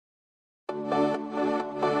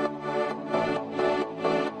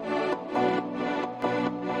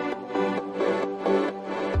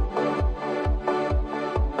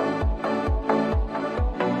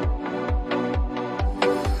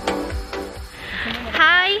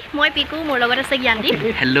মই পিকু মোৰ লগত আছে জ্ঞানদীপ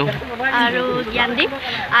হেল্ল' আৰু জ্ঞানদীপ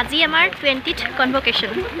আজি আমাৰ 20th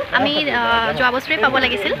কনভোকেশ্যন আমি যোৱা বছৰে পাব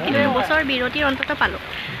লাগিছিল কিন্তু বছৰ বিৰতিৰ অন্তত পালো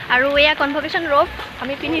আৰু এয়া কনভোকেশ্যন ৰব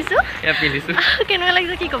আমি পিন্ধিছো কেনেকুৱা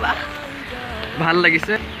লাগিছে কি ক'বা ভাল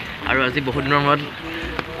লাগিছে আৰু আজি বহুত দিনৰ মূৰত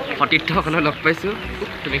সতীৰ্থসকলক লগ পাইছোঁ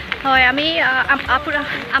তুমি হয় আমি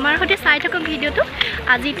আমাৰ সৈতে চাই থাকক ভিডিঅ'টো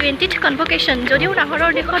আজি 20th কনভোকেশ্যন যদিও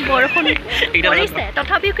নাহৰৰ দেশত বৰষুণ পৰিছে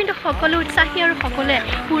তথাপিও কিন্তু সকলো উৎসাহী আৰু সকলোৱে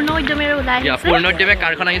পূৰ্ণ উদ্যমেৰে ওলাই আহিছে পূৰ্ণ উদ্যমে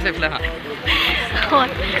কাৰখন আহিছে এইফালে হয়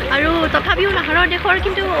আৰু তথাপিও নাহৰৰ দেশৰ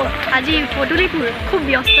কিন্তু আজি পদূলিবোৰ খুব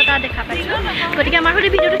ব্যস্ততা দেখা পাইছোঁ গতিকে আমাৰ সৈতে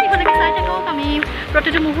ভিডিঅ'টো শেষলৈকে চাই থাকক আমি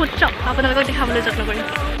প্ৰতিটো মুহূৰ্ত আপোনালোকক দেখাবলৈ যত্ন কৰিম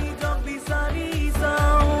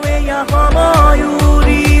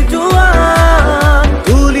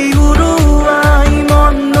তুলি উৰুৱাই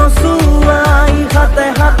মন নচুৱাই হাতে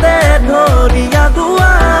হাতে ধৰিয়া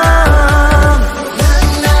গোৱা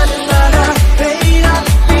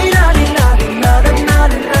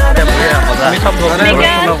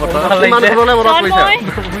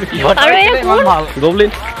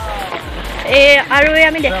আৰু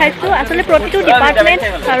আমি দেখাইছোঁ আচলতে প্ৰতিটো ডিপাৰ্টমেণ্ট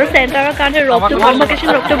আৰু চেণ্টাৰৰ কাৰণে ৰবটো কনভোকেশ্যন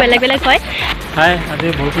ৰবটো বেলেগ বেলেগ হয় হাই আজি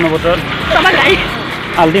বৰষুণৰ বতৰ আমাৰ গাড়ী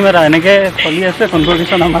আল্টিমেট এনেকৈ চলি আছে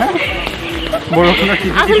কনভোকেশ্যন আমাৰ বৰষুণৰ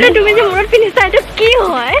আচলতে তুমি যে মূৰত পিন্ধিছা এইটো কি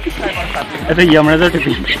হয় এইটো য়ামৰাজৰ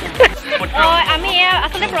টিপি আমি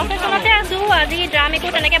আচলতে প্ৰচেছনতে আছোঁ আজি ড্ৰাম একো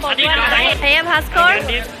তেনেকৈ বজোৱা নাই এয়া ভাস্কৰ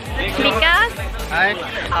বিকাশ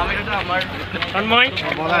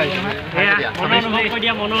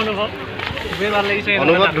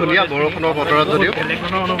অনুভৱ ধুনীয়া বৰষুণৰ বতৰত যদিও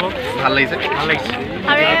ভাল লাগিছে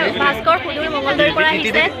আৰু ভাস্কৰ সুদূৰ মঙলদৈৰ পৰা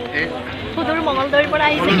আহিছে সুদূৰ মঙলদৈৰ পৰা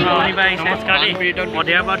আহিছে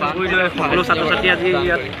সকলো ছাত্ৰ ছাত্ৰী আজি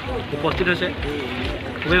ইয়াত উপস্থিত হৈছে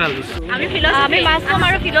খুবেই ভাল লাগিছে আমি মাছ কম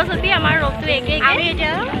আৰু ফিলচফি আমাৰ ৰবটো একে আমি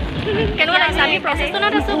এতিয়া কেনেকুৱা লাগিছে আমি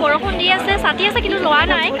প্ৰচেছনত আছোঁ বৰষুণ দি আছে ছাতি আছে কিন্তু লোৱা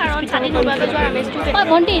নাই কাৰণ ছাতি নোলোৱাকৈ যোৱাৰ আমেজটো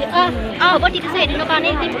ভণ্টি হ'ব ঠিক আছে এদিনৰ কাৰণে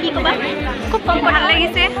কি ক'বা খুব কম ভাল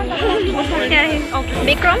লাগিছে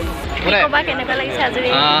বিক্ৰম ক'বা কেনেকুৱা লাগিছে আজি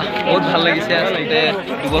বহুত ভাল লাগিছে আচলতে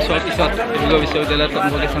দুবছৰৰ পিছত ডিব্ৰুগড় বিশ্ববিদ্যালয়ত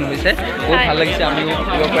কনভোকেশ্যন হৈছে বহুত ভাল লাগিছে আমিও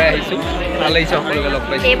দূৰৰ পৰাই আহিছোঁ ভাল লাগিছে সকলোকে লগ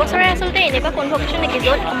পাইছোঁ এইবছৰে আচলতে এনেকুৱা কনভোকেশ্যন নেকি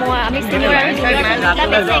য'ত আমি চিনিয়ৰ আৰু জুনিয়ৰ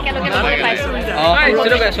একেলগে লগ পাইছোঁ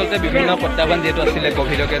নিশ্চিতভাৱে আচলতে বিভিন্ন প্ৰত্যাহ্বান যিহেতু আছিলে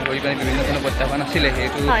ক'ভিডকে ধৰি পেলাই বিভিন্ন ধৰণৰ প্ৰত্যাহ্বান আছিলে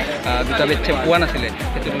সেইটো দুটা বেটছে পোৱা নাছিলে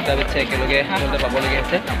সেইটো দুটা বেটছে একেলগে আচলতে পাবলগীয়া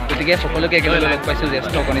হৈছে গতিকে সকলোকে একেলগে লগ পাইছোঁ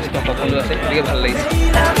জ্যেষ্ঠ কনিষ্ঠ সকলো আছে গতিকে ভাল লাগিছে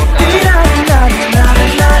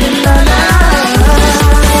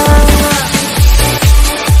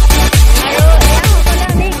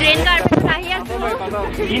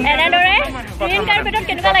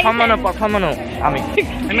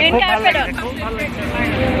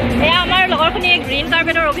এয়া আমাৰ লগৰখিনিয়ে গ্ৰীণ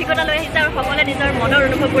কাৰ্পেটৰ অভিজ্ঞতা লৈ আহিছে আৰু সকলোৱে নিজৰ মনৰ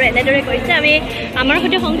অনুভৱবোৰ এনেদৰে কৰিছে আমি আমাৰ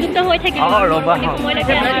সৈতে সংযুক্ত হৈ থাকিম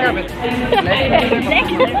সময়লৈকে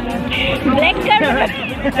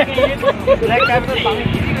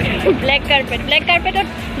ব্লেক কাৰ্পেটত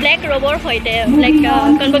ব্লেক ৰবৰ সৈতে ব্লেক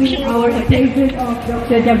কনভোকেশ্যন ৰবৰ সৈতে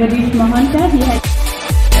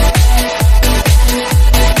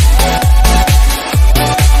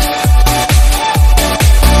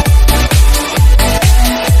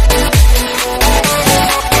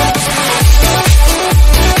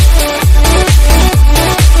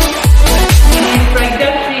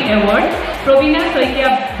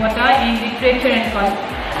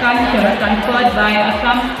Culture conferred by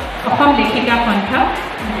Assam Lekhika Pantha.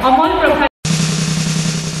 Amol Prabha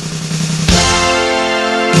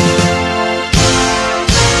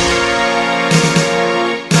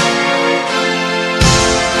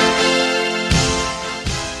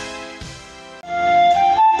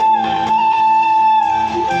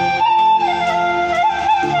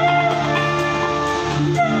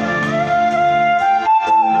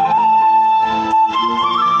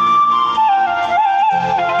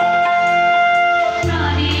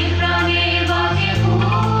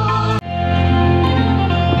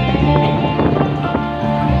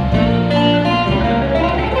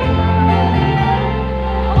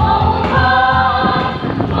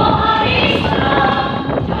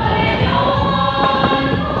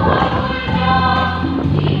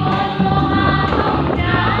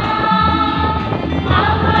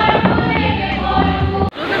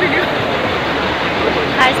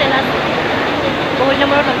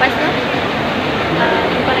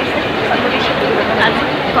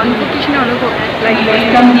Convocation অনুভৱ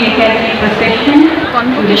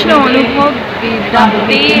কনভোকেশ্যনৰ অনুভৱ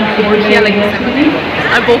বিৰাটেই বঢ়িয়া লাগিছে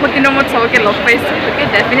আৰু বহুত দিনৰ মূৰত চবকে লগ পাইছোঁ গতিকে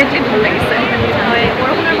ডেফিনেটলি ভাল লাগিছে হয়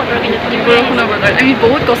বৰষুণৰ বতৰ কিন্তু বৰষুণৰ বতৰ আমি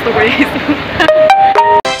বহুত কষ্ট কৰি আহিছোঁ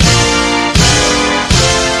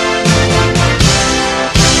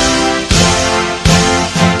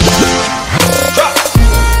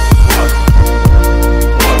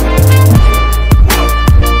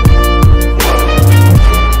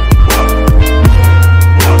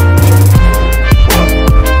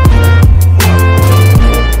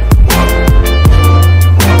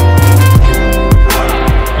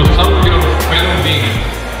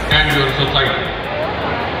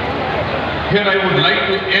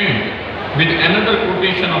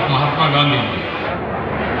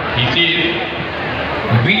He says,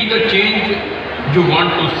 be the change you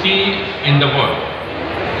want to see in the world.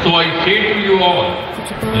 So I say to you all,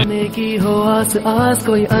 पाने की हो आस आस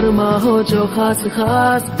कोई अरमा हो जो खास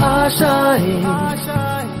खास आशाएं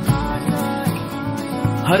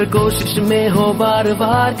हर कोशिश में हो बार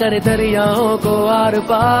बार करे दरियाओं को आर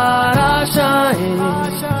पार आशाएं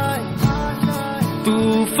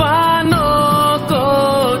तूफानों को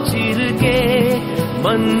चीर के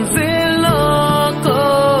मंजिलों को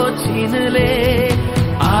छीन ले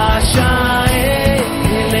आशाएं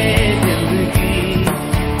ले दिल की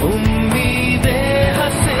उम्मीदें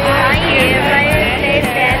हंसे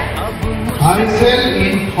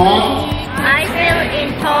I sail in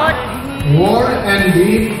thought, word and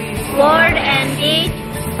deed,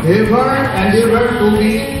 ever endeavor to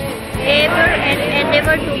be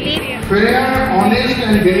fair, honest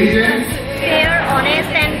and diligent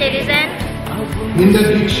in the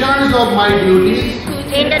discharge of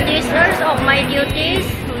my duties,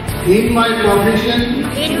 in my profession,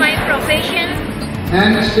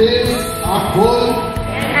 and still uphold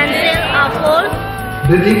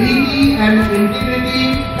the dignity and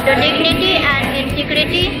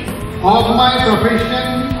integrity of my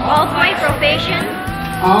profession,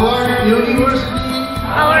 our university,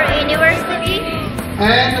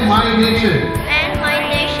 and my nation.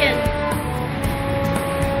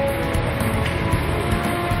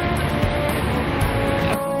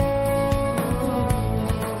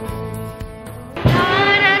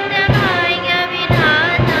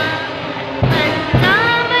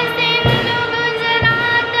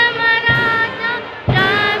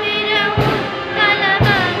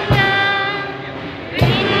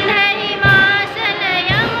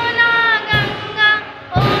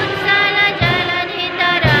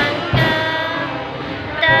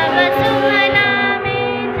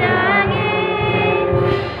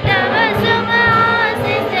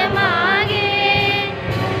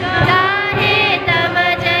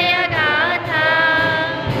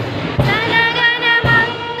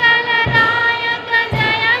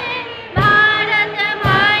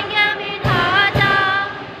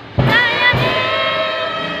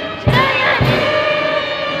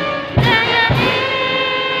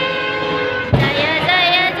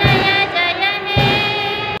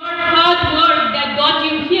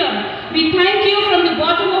 We thank you from the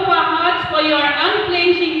bottom of our hearts for your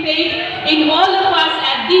unflinching faith in all of us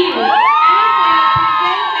at DU and for your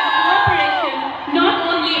presence and cooperation not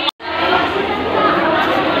only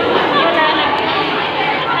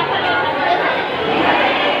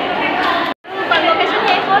Convocation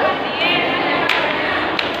শেষ হ'ল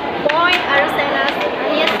মই আৰু চেলাছ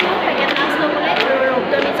আহি আছোঁ packet class ল'বলৈ আৰু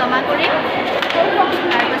ৰৌদ্ৰনি জমা কৰিম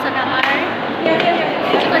তাৰপাছত আমাৰ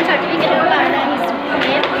যিখন চাৰ্টিফিকেটৰ কাৰণে আহিছোঁ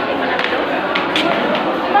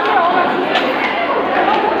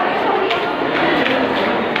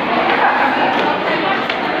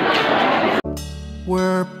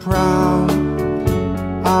We're proud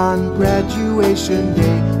on graduation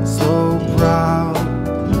day, so proud.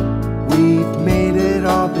 We've made it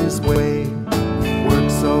all this way,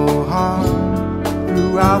 worked so hard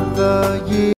throughout the year.